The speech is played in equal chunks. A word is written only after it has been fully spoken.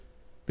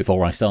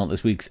Before I start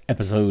this week's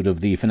episode of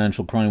the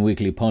Financial Crime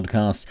Weekly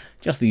podcast,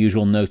 just the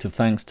usual note of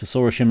thanks to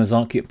Sora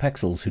Shimazaki at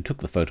Pexels, who took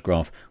the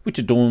photograph which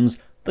adorns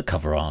the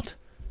cover art.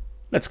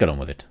 Let's get on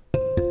with it.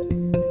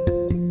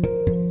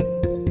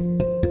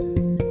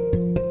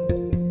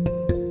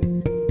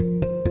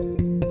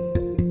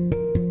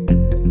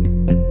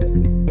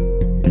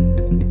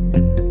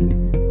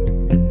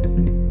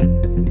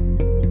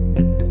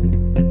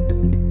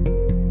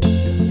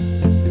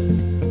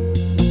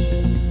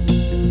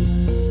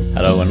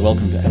 Hello and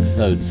welcome to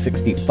episode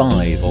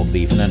 65 of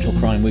the Financial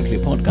Crime Weekly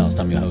podcast.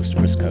 I'm your host,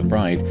 Chris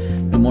Kilbride.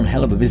 Been one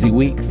hell of a busy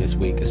week this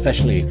week,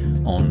 especially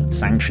on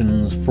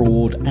sanctions,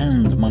 fraud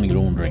and money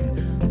laundering.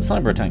 The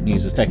cyber attack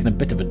news has taken a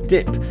bit of a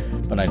dip,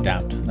 but I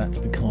doubt that's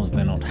because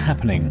they're not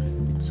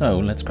happening. So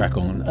let's crack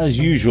on. As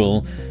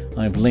usual,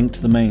 I've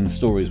linked the main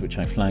stories which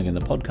I flag in the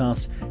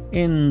podcast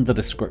in the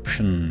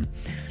description.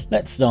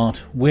 Let's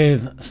start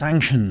with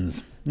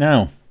sanctions.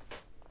 Now,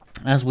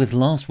 as with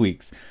last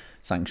week's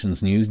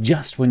sanctions news,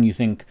 just when you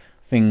think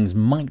things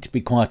might be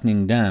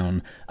quietening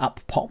down, up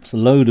pops a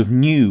load of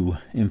new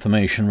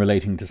information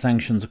relating to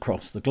sanctions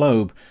across the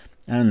globe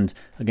and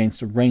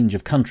against a range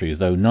of countries,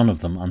 though none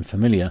of them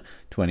unfamiliar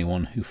to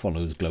anyone who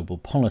follows global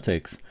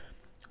politics.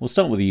 We'll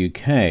start with the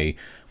UK,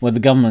 where the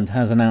government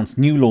has announced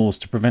new laws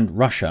to prevent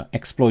Russia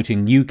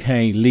exploiting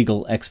UK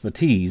legal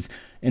expertise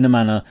in a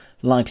manner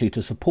likely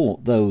to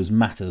support those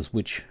matters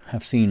which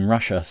have seen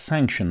Russia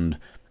sanctioned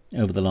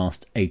over the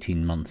last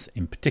 18 months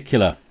in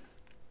particular.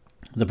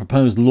 The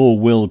proposed law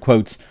will,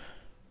 quotes,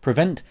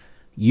 prevent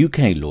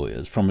UK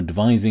lawyers from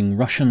advising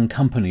Russian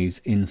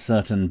companies in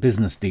certain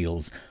business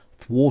deals,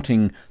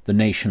 thwarting the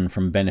nation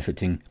from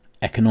benefiting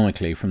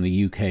economically from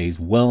the UK's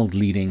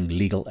world-leading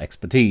legal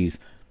expertise.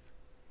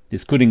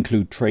 This could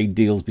include trade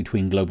deals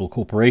between global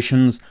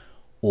corporations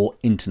or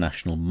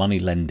international money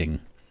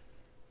lending.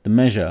 The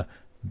measure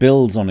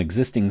builds on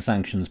existing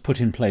sanctions put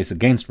in place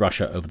against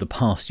Russia over the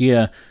past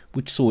year,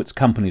 which saw its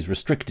companies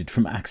restricted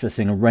from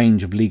accessing a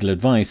range of legal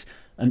advice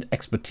and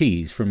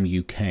expertise from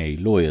UK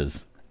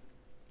lawyers.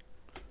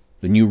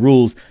 The new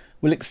rules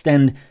will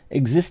extend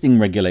existing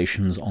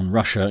regulations on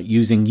Russia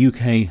using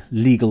UK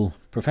legal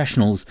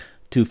professionals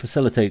to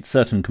facilitate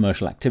certain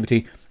commercial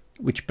activity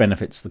which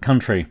benefits the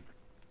country,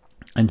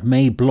 and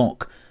may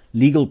block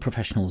legal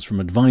professionals from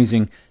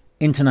advising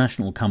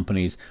international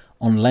companies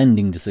on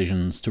lending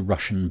decisions to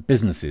Russian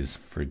businesses,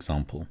 for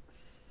example.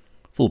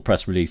 Full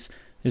press release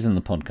is in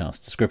the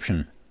podcast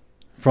description.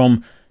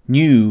 From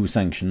new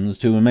sanctions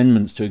to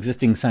amendments to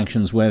existing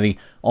sanctions, where the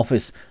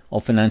Office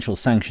of Financial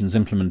Sanctions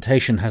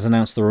Implementation has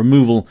announced the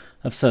removal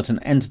of certain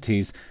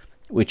entities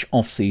which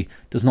OFSI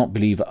does not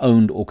believe are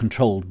owned or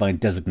controlled by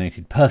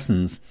designated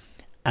persons.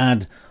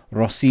 Add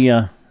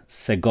Rossiya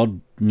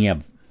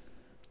Segodnev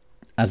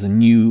as a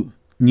new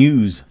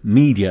news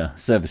media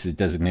services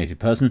designated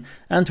person,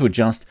 and to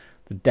adjust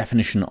the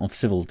definition of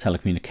civil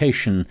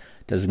telecommunication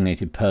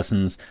designated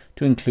persons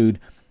to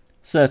include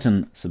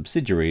certain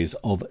subsidiaries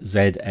of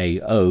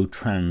ZAO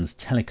Trans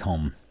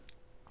Telecom.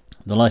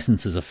 The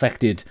licenses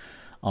affected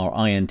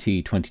are INT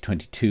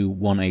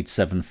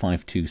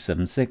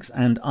 2022-1875276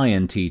 and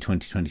INT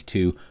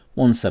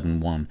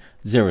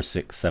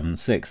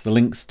 2022-1710676. The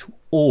links to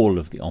all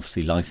of the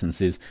OFSI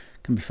licenses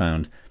can be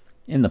found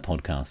in the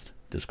podcast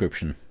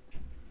description.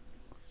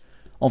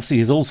 OFSI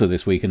has also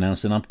this week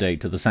announced an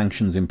update to the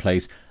sanctions in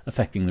place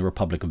affecting the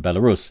Republic of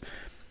Belarus.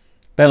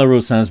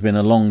 Belarus has been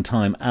a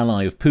long-time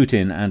ally of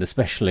Putin, and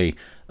especially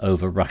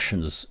over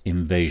Russia's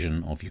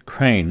invasion of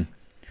Ukraine.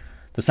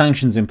 The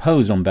sanctions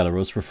imposed on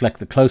Belarus reflect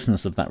the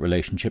closeness of that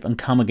relationship and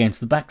come against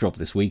the backdrop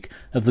this week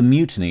of the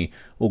mutiny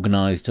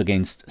organised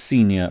against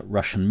senior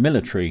Russian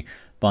military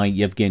by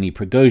Yevgeny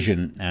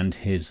Prigozhin and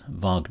his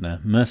Wagner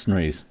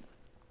mercenaries.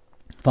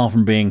 Far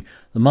from being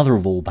the mother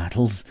of all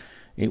battles,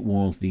 it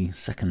was the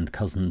second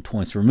cousin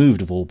twice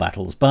removed of all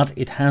battles, but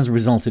it has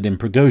resulted in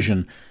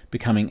Prigozhin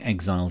becoming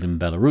exiled in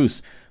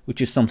Belarus, which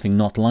is something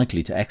not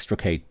likely to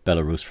extricate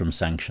Belarus from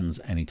sanctions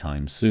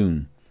anytime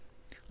soon.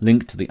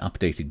 Link to the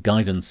updated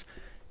guidance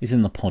is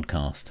in the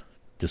podcast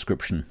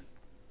description.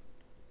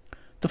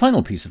 The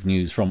final piece of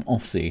news from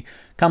OFSI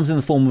comes in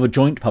the form of a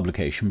joint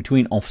publication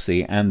between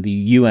OFSI and the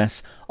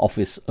US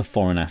Office of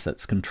Foreign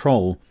Assets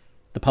Control.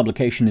 The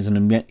publication is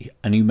an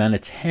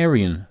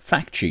humanitarian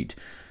fact sheet.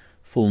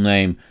 Full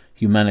name: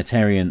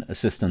 Humanitarian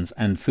Assistance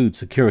and Food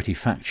Security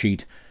Fact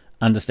Sheet,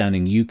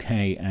 Understanding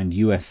UK and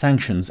US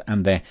Sanctions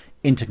and Their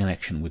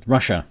Interconnection with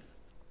Russia.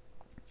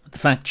 The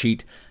fact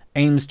sheet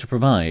aims to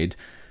provide,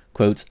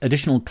 quotes,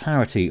 additional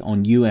clarity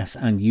on US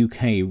and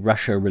UK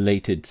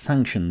Russia-related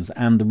sanctions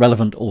and the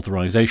relevant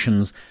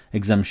authorizations,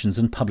 exemptions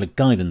and public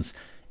guidance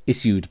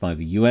issued by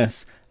the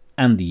US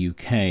and the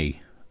UK,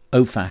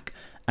 OFAC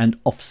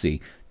and OFSI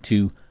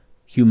to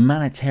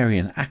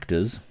humanitarian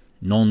actors,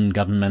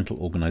 non-governmental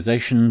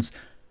organizations,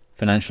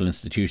 financial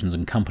institutions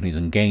and companies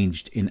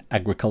engaged in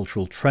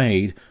agricultural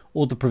trade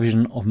or the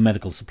provision of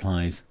medical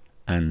supplies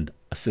and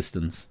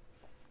assistance.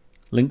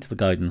 Link to the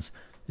guidance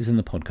is in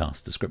the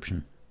podcast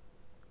description.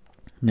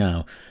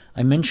 Now,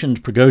 I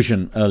mentioned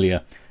Prigozhin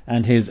earlier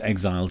and his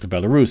exile to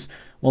Belarus.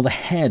 Well, the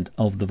head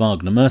of the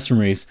Wagner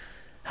mercenaries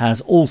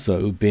has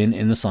also been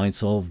in the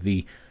sights of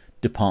the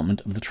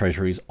Department of the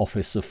Treasury's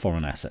Office of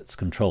Foreign Assets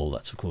Control.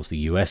 That's, of course, the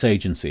US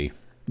agency,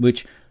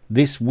 which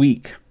this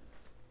week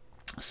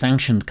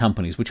sanctioned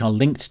companies which are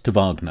linked to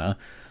Wagner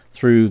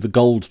through the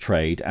gold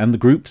trade and the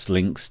group's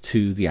links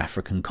to the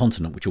African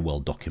continent, which are well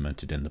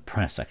documented in the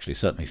press, actually,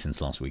 certainly since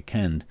last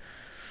weekend.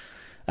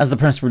 As the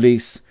press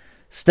release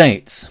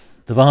states,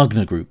 the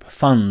Wagner Group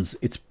funds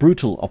its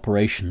brutal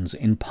operations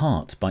in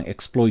part by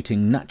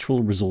exploiting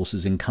natural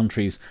resources in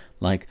countries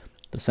like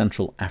the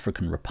Central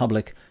African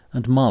Republic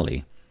and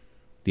Mali.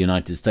 The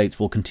United States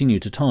will continue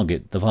to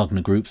target the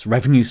Wagner Group's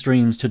revenue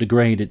streams to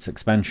degrade its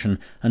expansion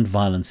and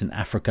violence in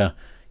Africa,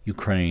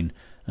 Ukraine,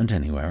 and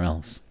anywhere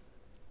else.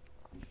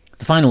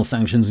 The final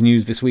sanctions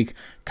news this week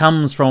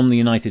comes from the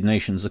United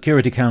Nations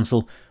Security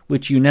Council,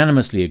 which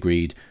unanimously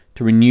agreed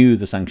to renew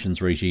the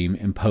sanctions regime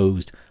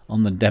imposed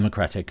on the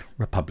Democratic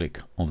Republic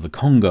of the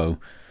Congo.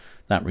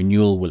 That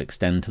renewal will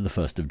extend to the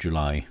 1st of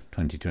July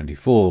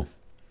 2024.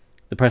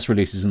 The press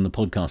release is in the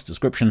podcast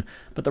description,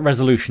 but the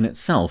resolution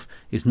itself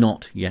is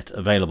not yet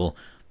available.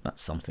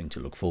 That's something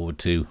to look forward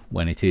to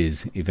when it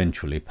is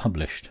eventually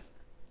published.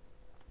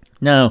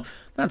 Now,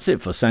 that's it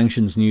for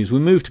sanctions news. We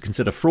move to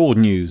consider fraud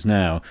news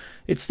now.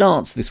 It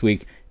starts this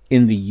week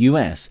in the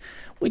US,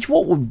 which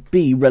what would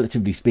be,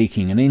 relatively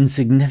speaking, an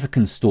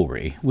insignificant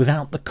story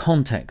without the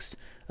context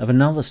of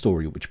another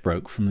story which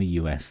broke from the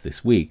US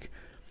this week.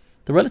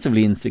 The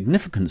relatively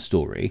insignificant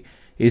story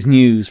is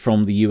news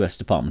from the US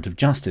Department of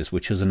Justice,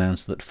 which has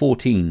announced that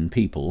 14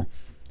 people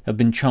have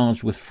been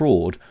charged with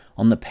fraud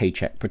on the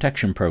Paycheck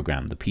Protection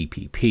Program, the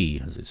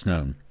PPP as it's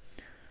known.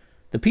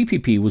 The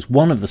PPP was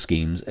one of the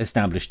schemes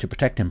established to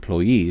protect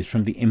employees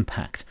from the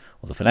impact,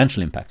 or the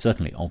financial impact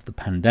certainly, of the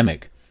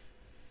pandemic.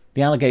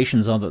 The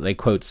allegations are that they,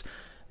 quotes,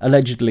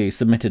 allegedly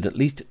submitted at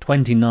least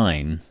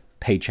 29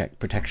 Paycheck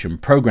Protection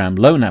Program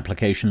loan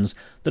applications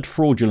that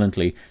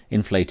fraudulently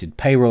inflated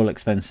payroll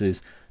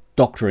expenses,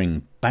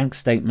 doctoring bank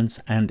statements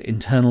and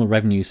Internal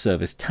Revenue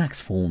Service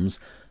tax forms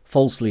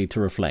falsely to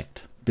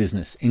reflect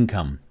business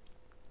income.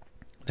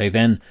 They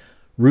then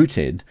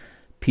routed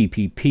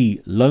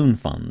PPP loan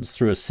funds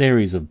through a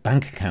series of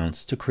bank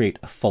accounts to create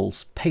a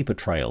false paper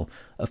trail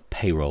of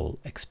payroll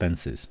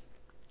expenses.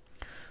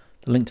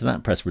 The link to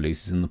that press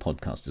release is in the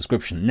podcast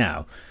description.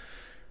 Now,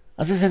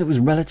 as I said, it was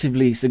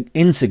relatively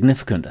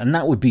insignificant, and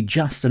that would be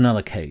just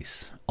another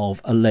case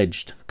of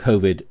alleged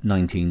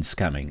COVID-19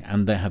 scamming,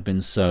 and there have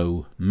been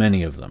so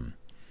many of them.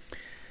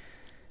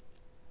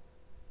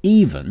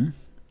 Even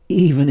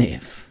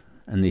if,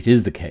 and it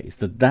is the case,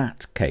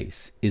 that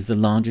case is the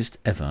largest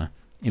ever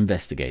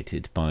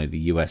investigated by the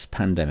US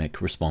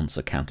Pandemic Response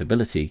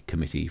Accountability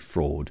Committee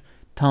Fraud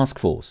Task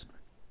Force.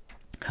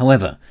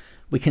 However,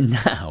 we can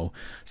now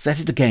set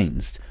it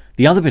against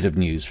the other bit of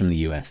news from the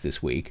US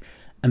this week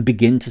and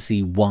begin to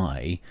see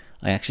why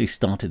I actually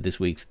started this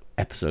week's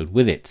episode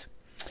with it.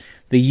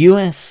 The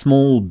US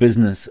Small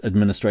Business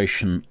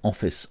Administration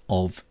Office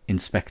of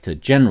Inspector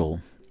General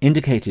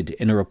indicated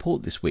in a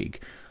report this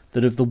week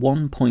that of the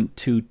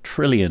 $1.2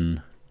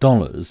 trillion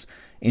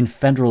in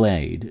federal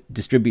aid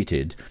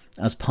distributed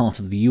as part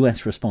of the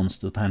US response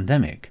to the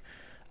pandemic,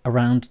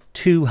 around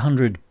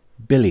 $200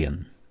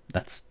 billion,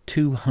 that's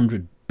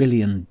 $200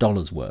 billion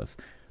worth,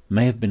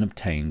 may have been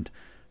obtained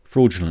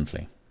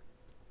fraudulently.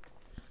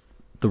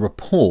 The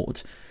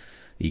report,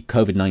 the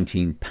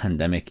COVID-19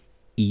 Pandemic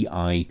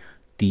EIDL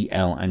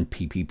and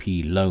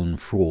PPP loan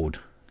fraud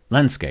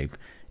landscape,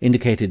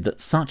 indicated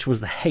that such was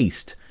the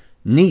haste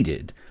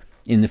needed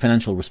in the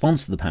financial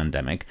response to the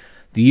pandemic,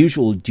 the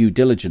usual due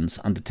diligence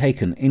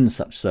undertaken in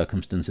such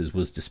circumstances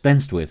was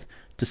dispensed with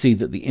to see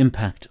that the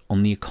impact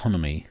on the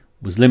economy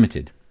was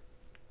limited.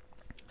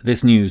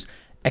 This news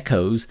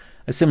echoes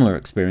a similar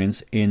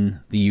experience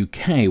in the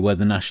UK, where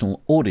the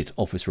National Audit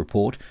Office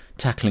report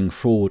tackling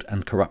fraud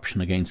and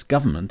corruption against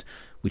government,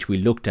 which we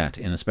looked at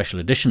in a special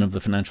edition of the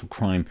Financial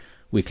Crime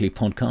Weekly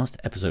podcast,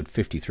 episode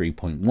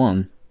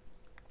 53.1,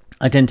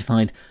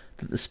 identified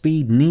that the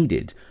speed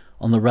needed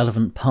on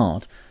the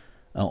part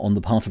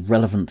of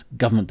relevant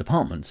government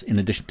departments, in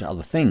addition to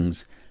other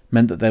things,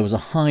 meant that there was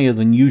a higher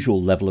than usual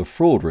level of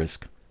fraud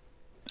risk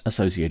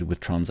associated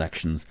with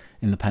transactions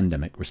in the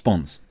pandemic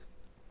response.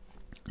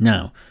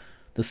 Now,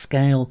 the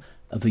scale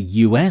of the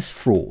US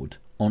fraud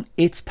on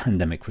its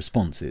pandemic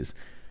responses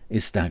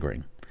is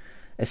staggering,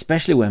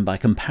 especially when, by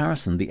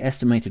comparison, the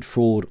estimated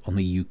fraud on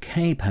the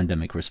UK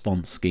pandemic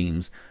response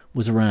schemes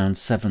was around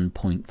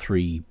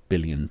 £7.3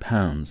 billion,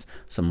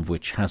 some of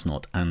which has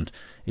not, and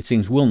it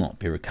seems will not,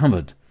 be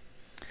recovered.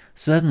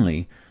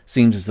 Certainly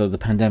seems as though the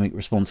Pandemic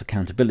Response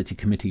Accountability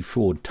Committee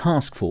Fraud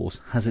Task Force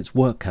has its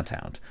work cut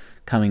out,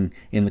 coming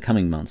in the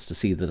coming months to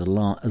see that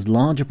as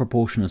large a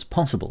proportion as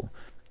possible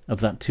of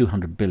that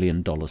 $200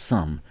 billion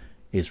sum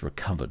is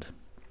recovered.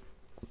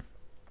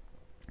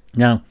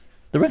 Now,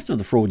 the rest of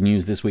the fraud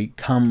news this week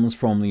comes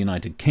from the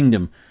United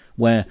Kingdom,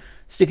 where,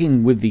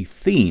 sticking with the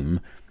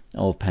theme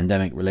of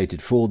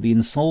pandemic-related fraud, the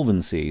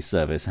Insolvency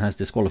Service has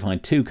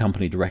disqualified 2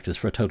 company directors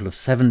for a total of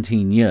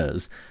 17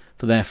 years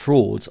for their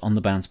frauds on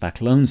the Bounce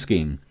Back Loan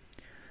Scheme.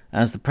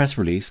 As the press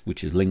release,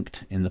 which is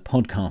linked in the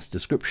podcast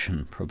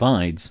description,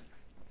 provides,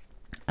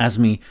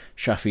 Azmi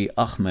Shafi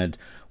Ahmed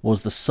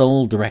was the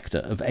sole director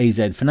of AZ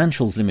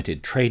Financials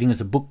Limited, trading as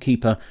a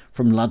bookkeeper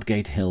from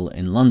Ludgate Hill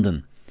in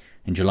London.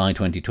 In July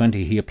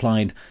 2020, he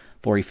applied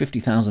for a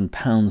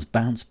 £50,000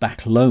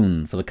 bounce-back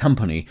loan for the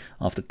company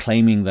after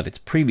claiming that its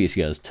previous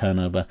year's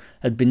turnover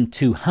had been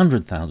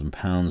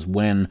 £200,000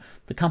 when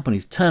the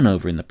company's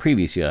turnover in the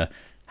previous year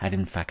had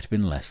in fact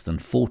been less than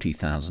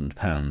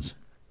 £40,000.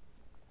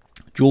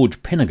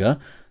 George Pinniger,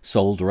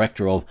 sole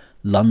director of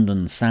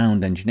London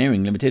Sound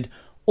Engineering Limited,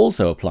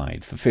 also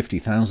applied for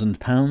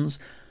 £50,000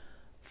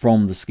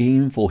 from the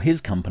scheme for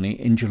his company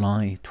in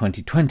July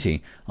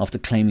 2020 after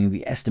claiming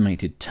the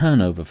estimated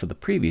turnover for the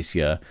previous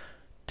year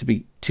to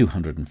be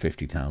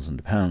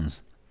 £250,000.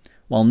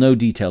 While no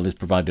detail is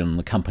provided on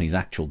the company's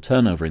actual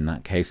turnover in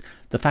that case,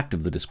 the fact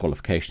of the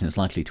disqualification is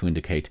likely to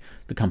indicate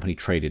the company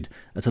traded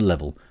at a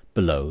level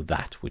below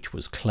that which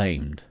was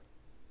claimed.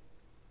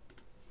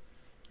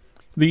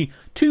 The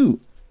two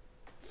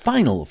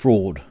final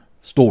fraud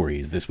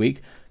stories this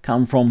week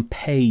come from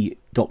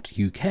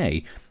Pay.uk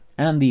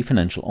and the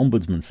Financial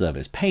Ombudsman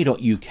Service.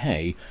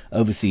 Pay.uk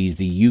oversees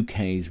the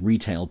UK's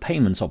retail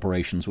payments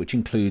operations, which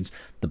includes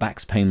the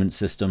BACS payment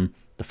system,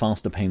 the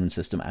Faster payment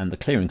system and the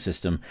clearing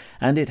system,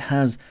 and it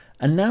has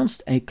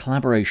announced a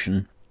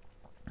collaboration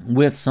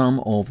with some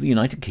of the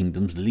United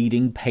Kingdom's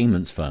leading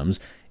payments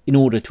firms in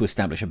order to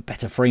establish a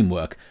better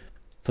framework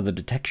for the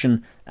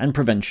detection and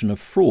prevention of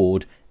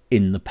fraud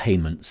in the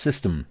payment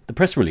system. The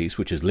press release,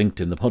 which is linked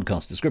in the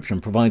podcast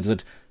description, provides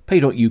that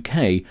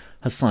Pay.uk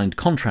has signed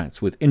contracts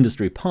with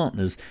industry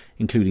partners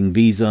including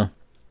Visa,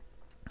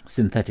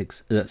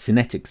 Synetics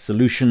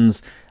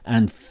Solutions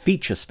and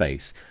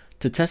Featurespace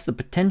to test the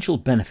potential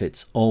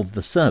benefits of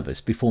the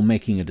service before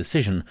making a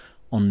decision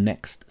on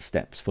next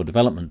steps for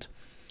development,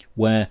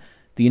 where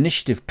the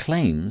initiative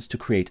claims to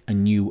create a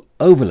new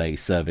overlay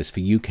service for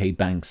UK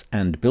banks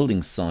and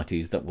building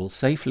societies that will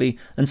safely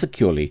and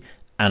securely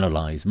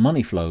analyse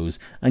money flows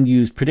and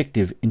use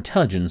predictive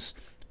intelligence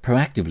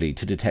proactively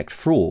to detect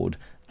fraud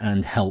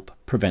and help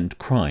prevent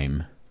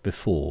crime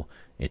before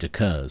it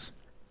occurs.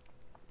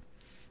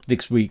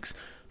 This week's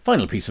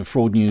final piece of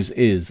fraud news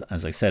is,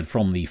 as I said,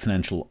 from the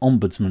Financial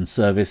Ombudsman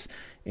Service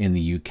in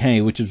the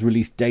UK, which has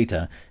released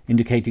data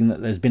indicating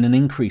that there's been an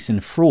increase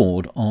in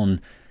fraud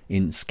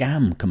in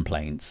scam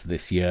complaints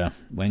this year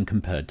when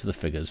compared to the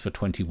figures for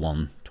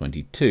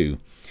 21-22.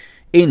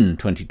 In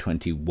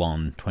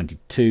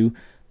 2021-22,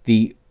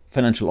 the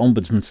Financial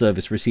Ombudsman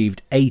Service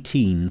received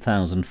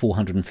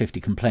 18,450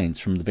 complaints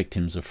from the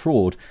victims of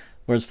fraud,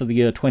 whereas for the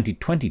year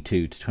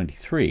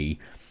 2022-23,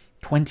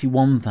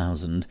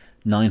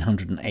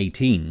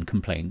 21,918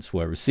 complaints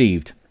were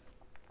received.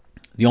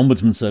 The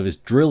Ombudsman Service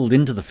drilled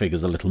into the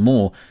figures a little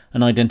more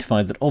and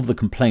identified that of the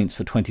complaints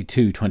for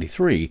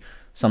 22-23,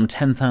 some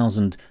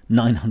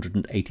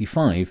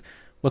 10,985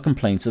 were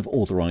complaints of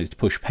authorised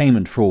push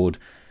payment fraud,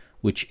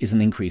 which is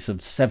an increase of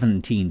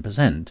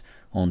 17%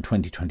 on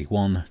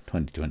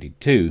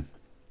 2021-2022.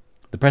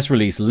 The press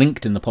release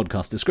linked in the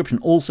podcast description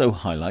also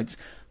highlights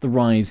the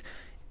rise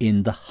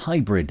in the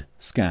hybrid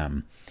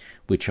scam,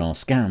 which are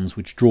scams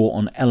which draw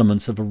on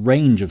elements of a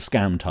range of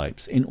scam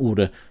types in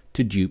order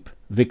to dupe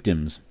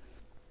victims.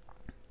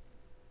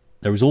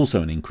 There is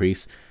also an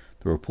increase,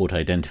 the report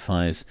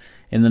identifies,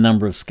 in the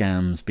number of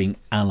scams being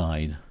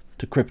allied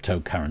to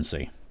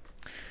cryptocurrency.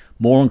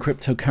 More on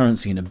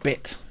cryptocurrency in a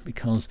bit,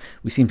 because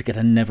we seem to get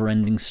a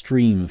never-ending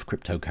stream of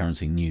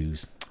cryptocurrency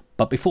news.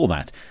 But before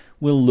that,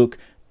 we'll look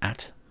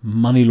at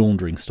money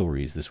laundering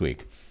stories this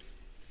week.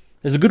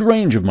 There's a good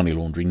range of money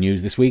laundering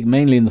news this week,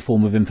 mainly in the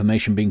form of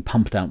information being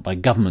pumped out by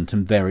government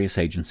and various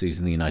agencies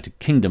in the United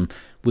Kingdom,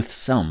 with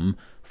some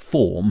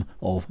form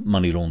of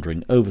money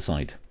laundering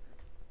oversight.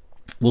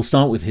 We'll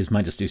start with His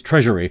Majesty's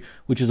Treasury,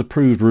 which has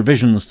approved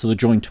revisions to the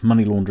Joint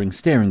Money Laundering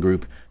Steering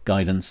Group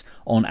guidance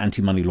on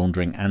anti-money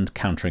laundering and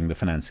countering the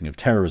financing of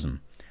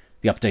terrorism.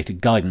 The updated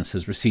guidance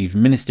has received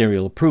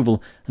ministerial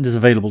approval and is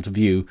available to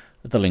view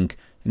at the link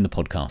in the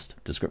podcast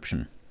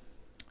description.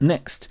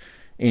 Next,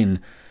 in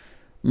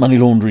money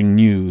laundering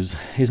news,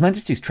 His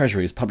Majesty's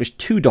Treasury has published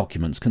two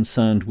documents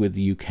concerned with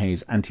the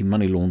UK's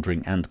anti-money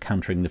laundering and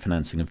countering the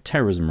financing of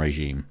terrorism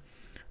regime.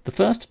 The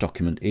first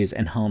document is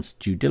Enhanced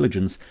Due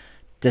Diligence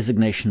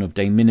Designation of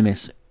De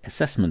Minimis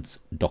Assessments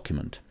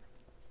document.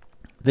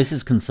 This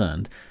is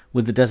concerned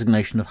with the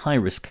designation of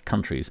high-risk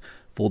countries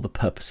for the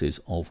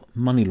purposes of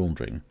money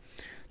laundering.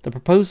 The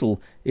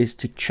proposal is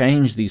to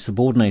change the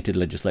subordinated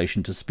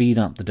legislation to speed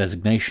up the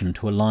designation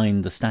to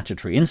align the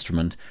statutory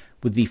instrument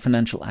with the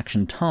Financial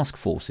Action Task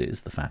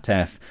Force's, the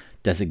FATF,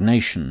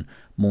 designation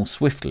more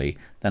swiftly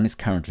than is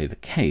currently the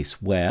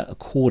case, where,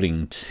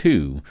 according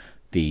to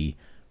the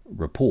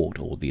report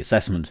or the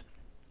assessment,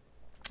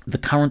 the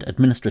current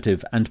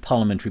administrative and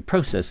parliamentary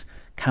process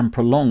can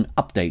prolong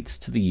updates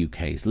to the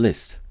UK's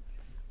list.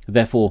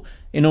 Therefore,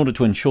 in order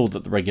to ensure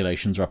that the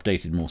regulations are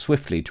updated more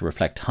swiftly to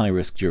reflect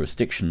high-risk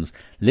jurisdictions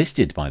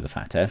listed by the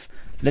FATF,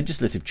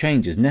 legislative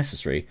change is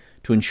necessary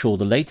to ensure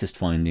the latest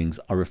findings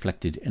are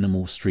reflected in a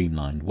more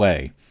streamlined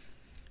way.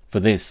 For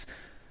this,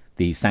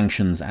 the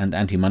Sanctions and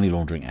Anti-Money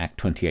Laundering Act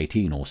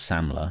 2018, or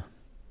SAMLA,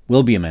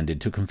 will be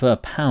amended to confer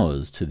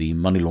powers to the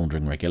money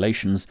laundering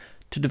regulations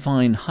to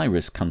define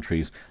high-risk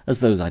countries as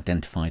those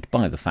identified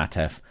by the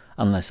FATF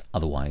unless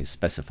otherwise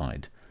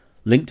specified.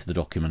 Link to the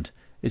document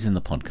is in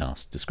the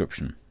podcast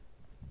description.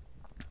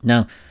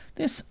 Now,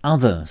 this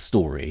other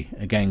story,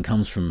 again,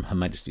 comes from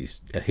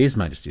His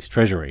Majesty's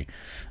Treasury,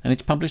 and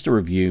it's published a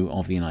review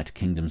of the United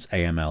Kingdom's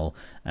AML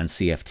and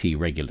CFT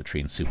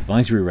regulatory and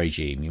supervisory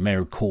regime. You may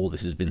recall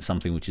this has been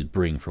something which is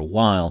brewing for a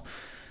while,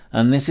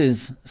 and this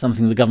is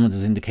something the government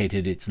has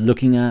indicated it's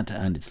looking at,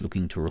 and it's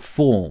looking to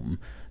reform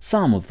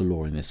some of the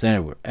law in this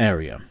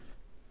area.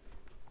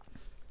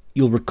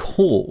 You'll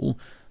recall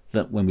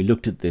that when we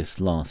looked at this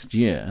last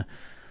year,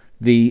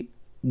 the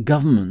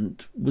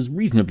government was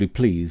reasonably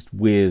pleased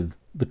with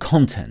the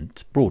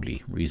content,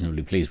 broadly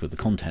reasonably pleased with the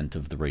content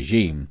of the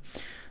regime.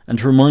 And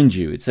to remind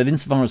you, it said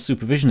insofar as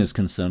supervision is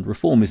concerned,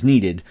 reform is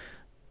needed,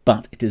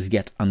 but it is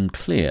yet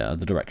unclear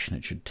the direction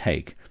it should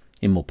take.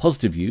 In more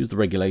positive news, the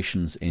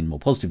regulations in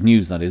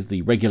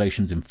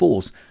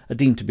force are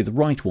deemed to be the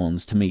right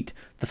ones to meet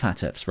the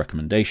FATF's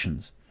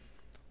recommendations.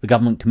 The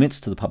government commits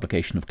to the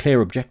publication of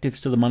clear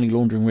objectives to the money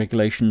laundering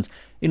regulations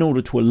in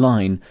order to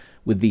align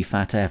with the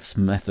FATF's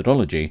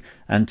methodology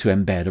and to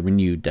embed a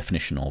renewed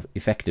definition of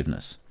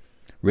effectiveness.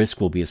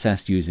 Risk will be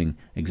assessed using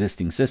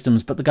existing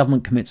systems, but the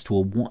government commits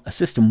to a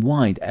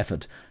system-wide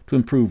effort to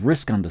improve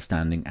risk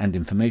understanding and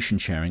information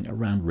sharing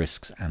around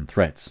risks and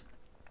threats.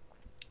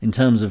 In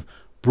terms of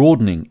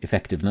broadening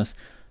effectiveness,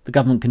 the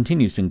government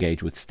continues to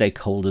engage with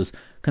stakeholders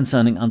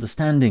concerning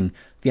understanding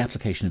the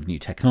application of new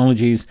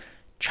technologies,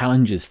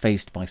 challenges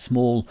faced by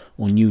small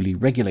or newly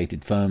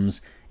regulated firms,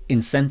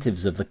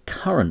 incentives of the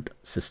current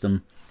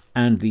system,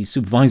 and the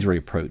supervisory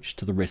approach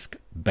to the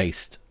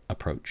risk-based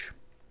approach.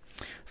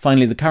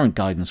 Finally, the current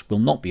guidance will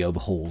not be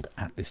overhauled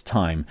at this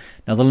time.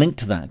 Now, the link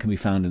to that can be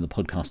found in the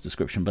podcast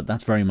description, but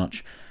that's very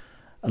much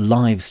a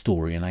live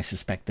story, and I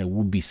suspect there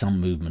will be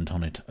some movement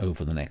on it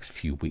over the next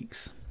few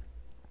weeks.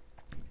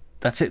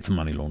 That's it for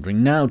money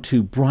laundering. Now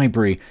to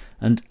bribery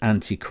and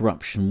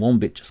anti-corruption. One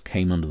bit just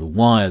came under the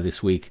wire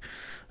this week,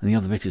 and the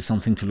other bit is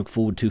something to look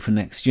forward to for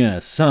next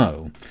year.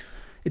 So,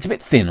 it's a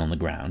bit thin on the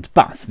ground,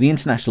 but the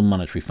International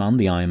Monetary Fund,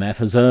 the IMF,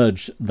 has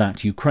urged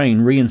that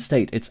Ukraine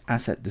reinstate its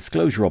asset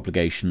disclosure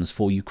obligations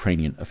for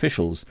Ukrainian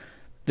officials.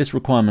 This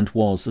requirement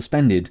was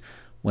suspended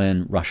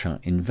when Russia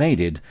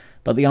invaded,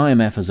 but the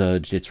IMF has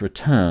urged its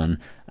return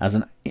as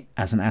an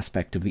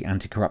aspect of the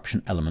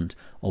anti-corruption element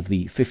of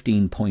the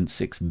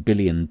 $15.6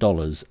 billion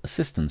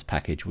assistance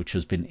package which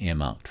has been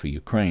earmarked for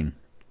Ukraine.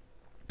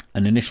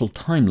 An initial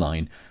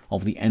timeline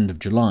of the end of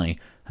July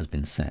has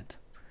been set.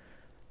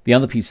 The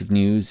other piece of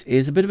news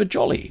is a bit of a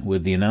jolly,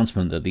 with the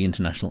announcement that the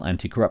International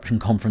Anti-Corruption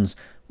Conference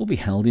will be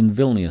held in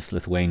Vilnius,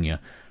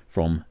 Lithuania,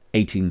 from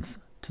 18th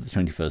to the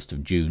 21st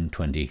of June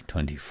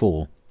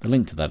 2024. The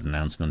link to that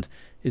announcement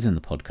is in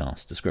the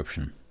podcast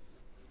description.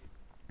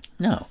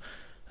 Now,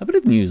 a bit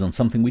of news on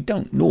something we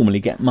don't normally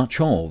get much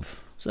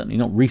of, certainly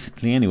not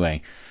recently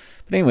anyway.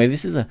 But anyway,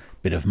 this is a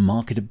bit of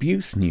market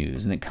abuse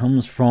news, and it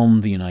comes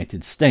from the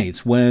United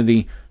States, where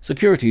the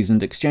Securities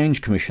and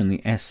Exchange Commission,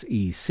 the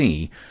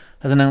SEC,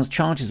 has announced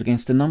charges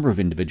against a number of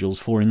individuals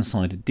for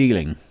insider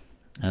dealing.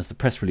 As the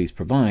press release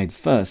provides,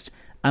 first,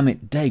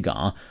 Amit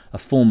Degar, a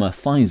former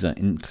Pfizer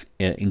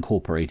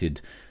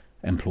Incorporated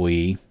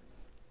employee,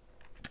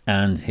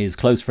 and his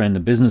close friend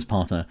and business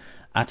partner,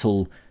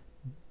 Atul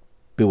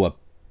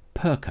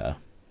Biwapurkar,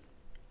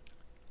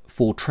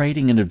 for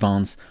trading in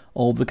advance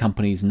of the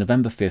company's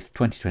November 5th,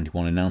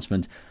 2021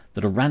 announcement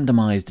that a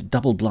randomized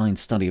double-blind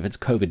study of its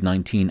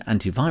COVID-19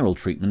 antiviral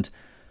treatment,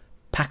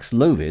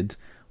 Paxlovid,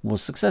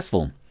 was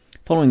successful.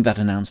 Following that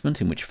announcement,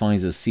 in which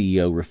Pfizer's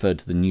CEO referred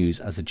to the news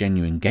as a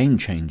genuine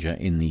game-changer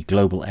in the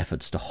global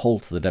efforts to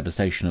halt the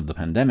devastation of the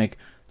pandemic,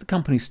 the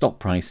company's stock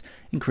price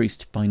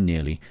increased by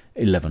nearly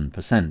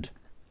 11%.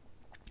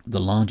 The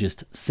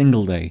largest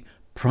single-day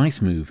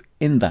price move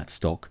in that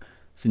stock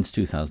since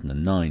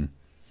 2009.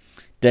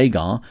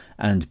 Degar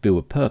and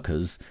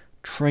Biwapurkar's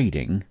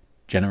trading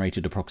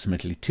generated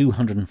approximately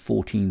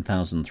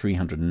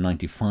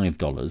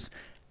 $214,395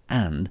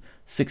 and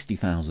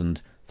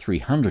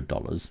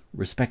 $60,300,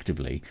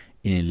 respectively,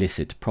 in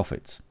illicit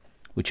profits,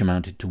 which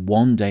amounted to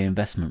one-day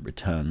investment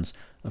returns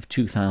of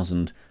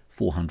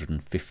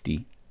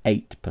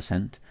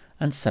 2,458%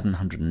 and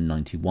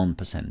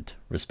 791%,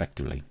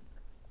 respectively.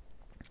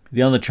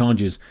 The other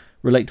charges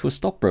relate to a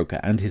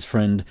stockbroker and his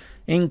friend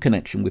in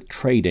connection with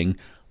trading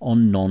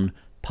on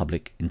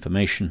non-public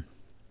information.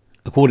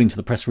 According to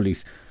the press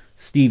release,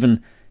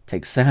 Stephen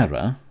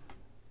Teixeira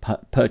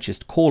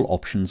purchased call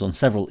options on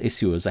several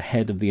issuers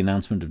ahead of the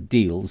announcement of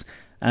deals,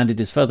 and it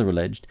is further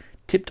alleged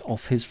tipped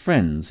off his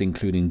friends,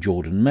 including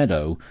Jordan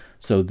Meadow,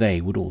 so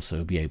they would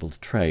also be able to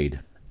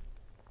trade.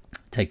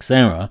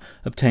 Teixeira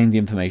obtained the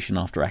information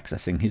after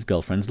accessing his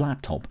girlfriend's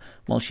laptop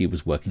while she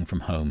was working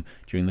from home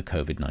during the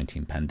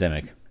COVID-19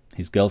 pandemic.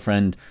 His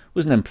girlfriend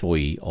was an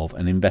employee of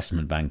an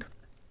investment bank.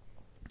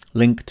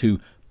 Link to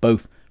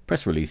both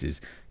press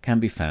releases can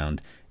be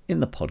found in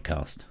the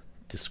podcast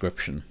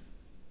description.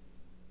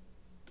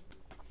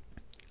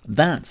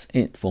 That's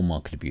it for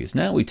market abuse.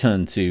 Now we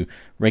turn to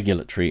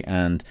regulatory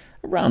and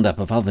a roundup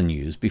of other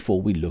news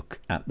before we look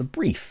at the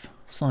brief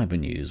cyber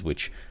news,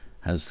 which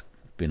has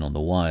been on the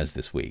wires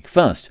this week.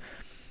 First,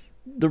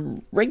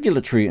 the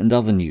regulatory and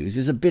other news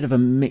is a bit of a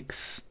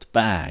mixed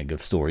bag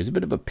of stories, a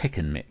bit of a pick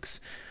and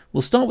mix.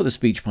 We'll start with a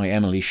speech by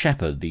Emily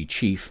Shepherd, the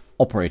Chief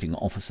Operating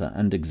Officer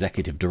and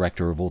Executive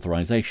Director of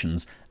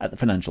Authorisations at the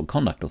Financial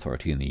Conduct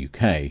Authority in the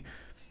UK.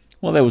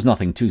 While there was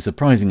nothing too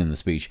surprising in the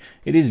speech,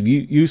 it is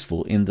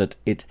useful in that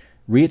it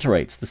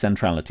reiterates the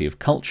centrality of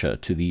culture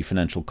to the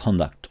Financial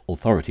Conduct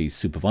Authority's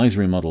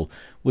supervisory model,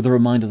 with a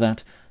reminder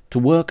that to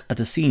work at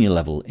a senior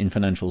level in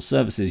financial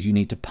services you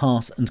need to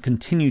pass and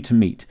continue to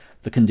meet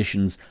the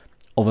conditions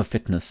of a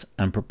fitness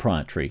and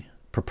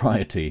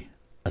propriety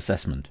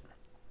assessment.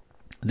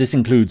 This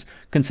includes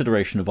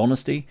consideration of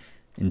honesty,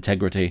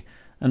 integrity,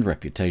 and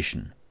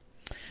reputation.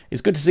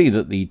 It's good to see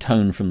that the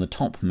tone from the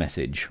top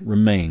message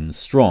remains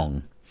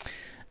strong.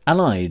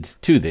 Allied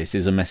to this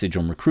is a message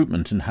on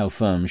recruitment and how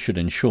firms should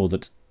ensure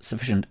that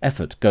sufficient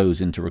effort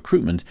goes into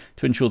recruitment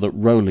to ensure that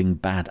rolling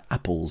bad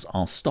apples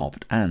are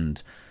stopped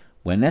and,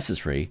 where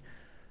necessary,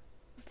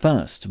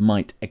 first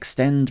might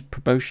extend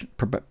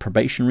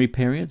probationary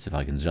periods, if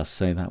I can just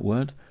say that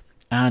word,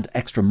 add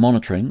extra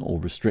monitoring or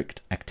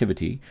restrict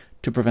activity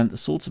to prevent the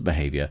sorts of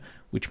behaviour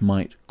which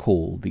might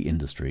call the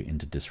industry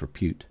into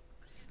disrepute.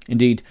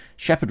 Indeed,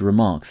 Shepherd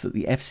remarks that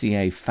the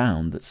FCA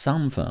found that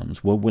some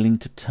firms were willing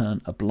to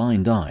turn a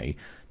blind eye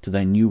to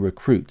their new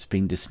recruits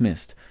being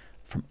dismissed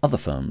from other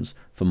firms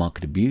for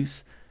market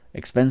abuse,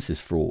 expenses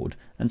fraud,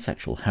 and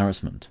sexual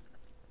harassment.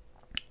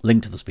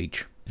 Link to the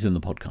speech is in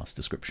the podcast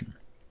description.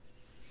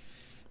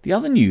 The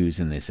other news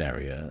in this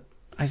area,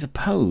 I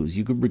suppose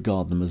you could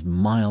regard them as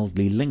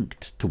mildly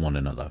linked to one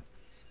another.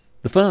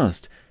 The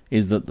first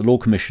is that the Law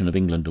Commission of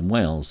England and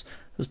Wales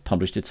has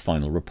published its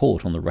final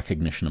report on the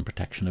recognition and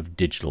protection of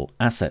digital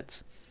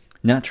assets.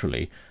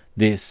 Naturally,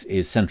 this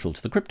is central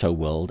to the crypto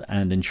world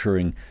and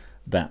ensuring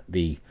that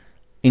the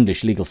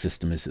English legal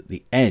system is at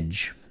the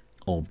edge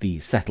of the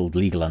settled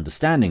legal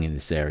understanding in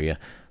this area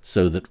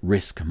so that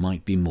risk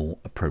might be more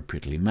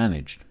appropriately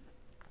managed.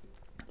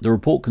 The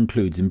report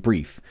concludes in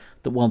brief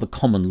that while the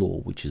common law,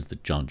 which is the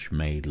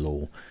judge-made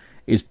law,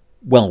 is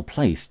well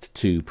placed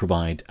to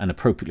provide an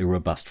appropriately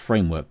robust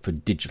framework for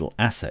digital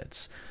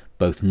assets,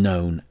 both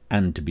known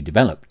and to be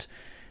developed,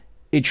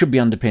 it should be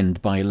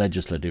underpinned by a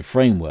legislative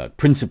framework,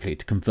 principally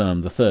to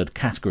confirm the third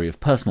category of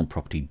personal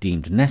property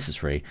deemed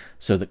necessary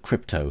so that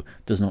crypto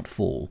does not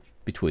fall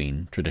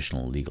between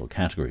traditional legal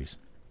categories.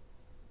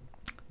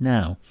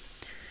 Now,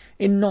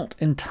 in not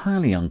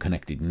entirely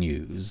unconnected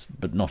news,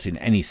 but not in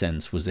any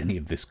sense was any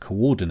of this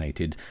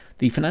coordinated,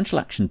 the Financial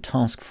Action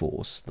Task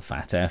Force, the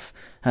FATF,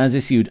 has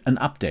issued an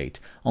update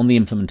on the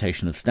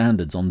implementation of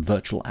standards on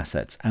virtual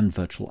assets and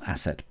virtual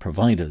asset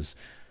providers,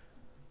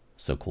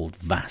 so-called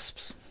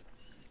VASPs.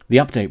 The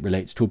update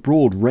relates to a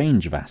broad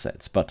range of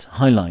assets, but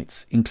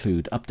highlights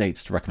include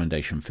updates to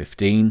Recommendation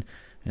 15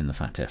 in the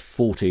FATF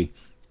 40,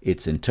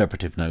 its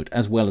interpretive note,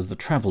 as well as the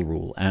travel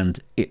rule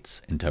and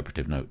its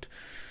interpretive note.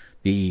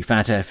 The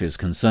FATF is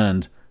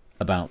concerned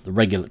about the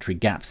regulatory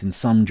gaps in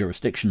some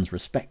jurisdictions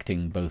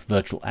respecting both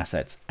virtual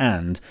assets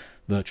and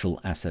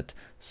virtual asset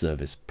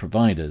service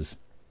providers.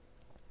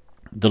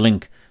 The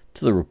link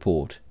to the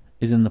report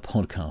is in the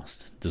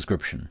podcast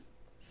description.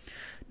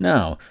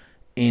 Now,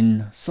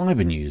 in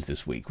cyber news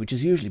this week, which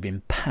has usually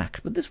been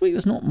packed, but this week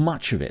there's not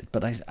much of it,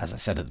 but as I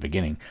said at the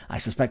beginning, I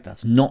suspect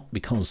that's not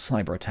because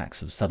cyber attacks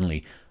have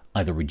suddenly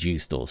either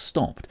reduced or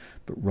stopped,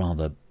 but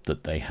rather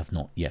that they have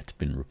not yet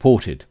been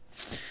reported.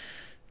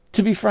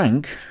 To be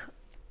frank,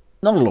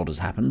 not a lot has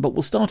happened, but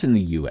we'll start in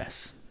the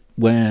US,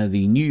 where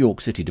the New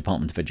York City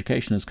Department of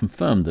Education has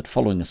confirmed that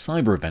following a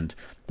cyber event,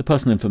 the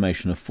personal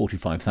information of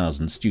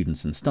 45,000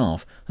 students and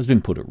staff has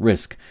been put at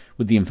risk,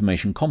 with the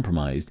information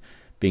compromised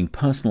being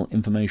personal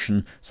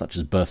information such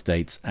as birth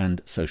dates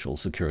and social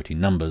security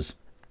numbers.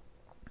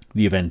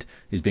 The event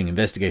is being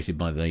investigated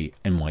by the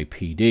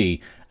NYPD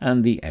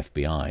and the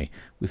FBI,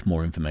 with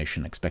more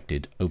information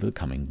expected over the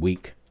coming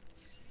week.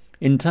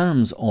 In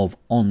terms of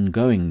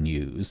ongoing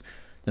news,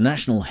 the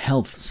National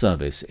Health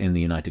Service in the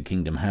United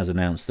Kingdom has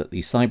announced that the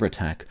cyber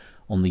attack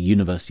on the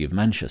University of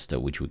Manchester,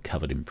 which we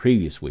covered in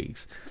previous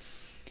weeks,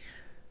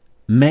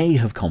 may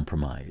have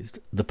compromised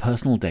the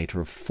personal data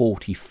of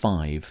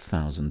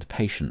 45,000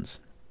 patients.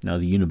 Now,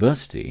 the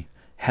university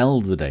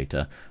held the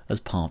data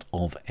as part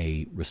of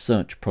a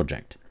research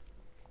project.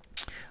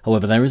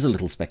 However, there is a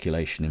little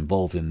speculation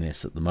involved in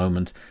this at the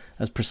moment,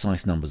 as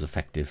precise numbers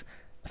affected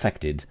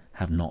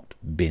have not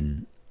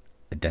been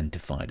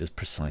identified as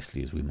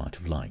precisely as we might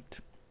have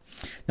liked.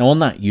 Now, on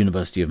that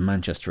University of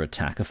Manchester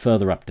attack, a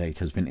further update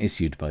has been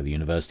issued by the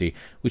university,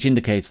 which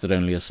indicates that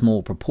only a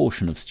small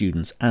proportion of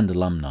students and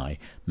alumni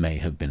may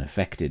have been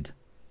affected.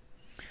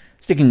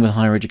 Sticking with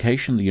higher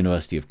education, the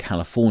University of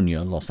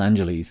California, Los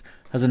Angeles,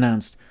 has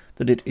announced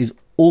that it is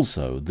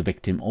also the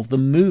victim of the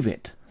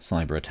MoveIt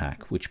cyber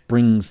attack, which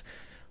brings,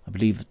 I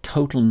believe, the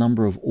total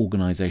number of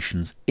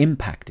organisations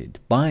impacted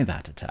by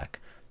that attack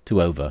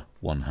to over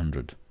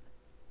 100.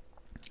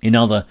 In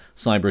other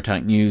cyber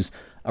attack news,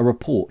 a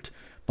report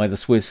by the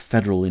Swiss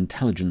Federal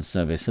Intelligence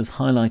Service has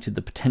highlighted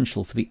the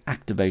potential for the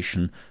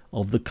activation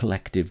of the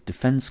Collective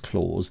Defence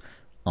Clause,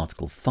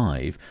 Article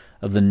 5,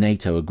 of the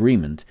NATO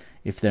agreement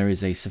if there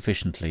is a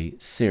sufficiently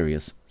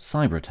serious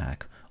cyber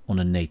attack on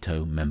a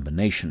NATO member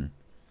nation.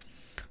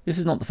 This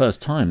is not the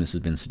first time this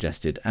has been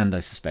suggested, and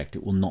I suspect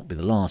it will not be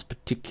the last,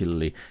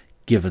 particularly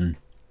given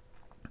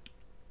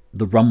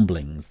the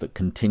rumblings that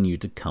continue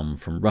to come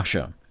from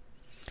Russia.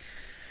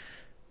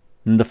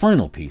 And the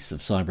final piece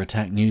of cyber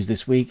attack news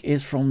this week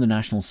is from the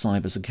National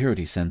Cyber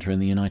Security Centre in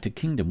the United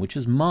Kingdom, which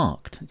has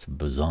marked, it's a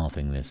bizarre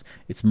thing this,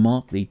 it's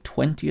marked the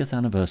 20th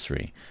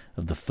anniversary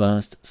of the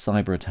first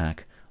cyber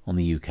attack on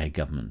the UK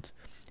government.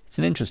 It's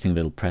an interesting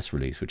little press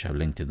release which I've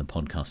linked in the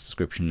podcast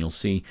description. You'll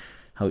see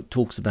how it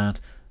talks about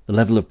the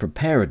level of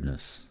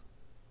preparedness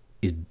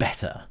is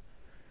better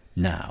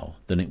now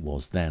than it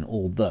was then,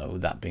 although,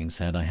 that being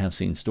said, I have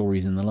seen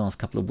stories in the last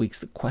couple of weeks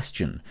that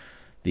question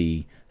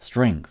the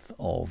strength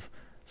of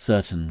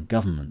certain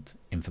government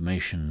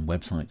information,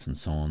 websites and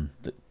so on,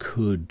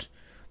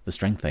 the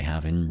strength they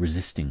have in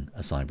resisting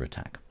a cyber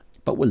attack.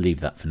 But we'll leave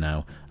that for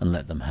now and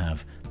let them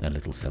have their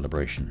little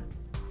celebration,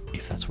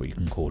 if that's what you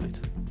can call it.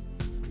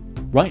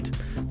 Right,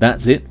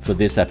 that's it for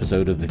this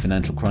episode of the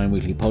Financial Crime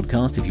Weekly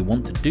podcast. If you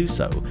want to do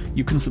so,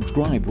 you can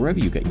subscribe wherever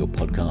you get your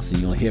podcasts, and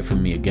you'll hear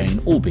from me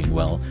again, all being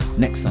well,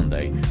 next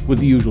Sunday with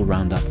the usual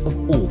roundup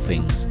of all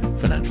things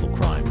financial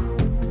crime.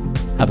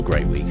 Have a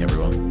great week,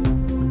 everyone.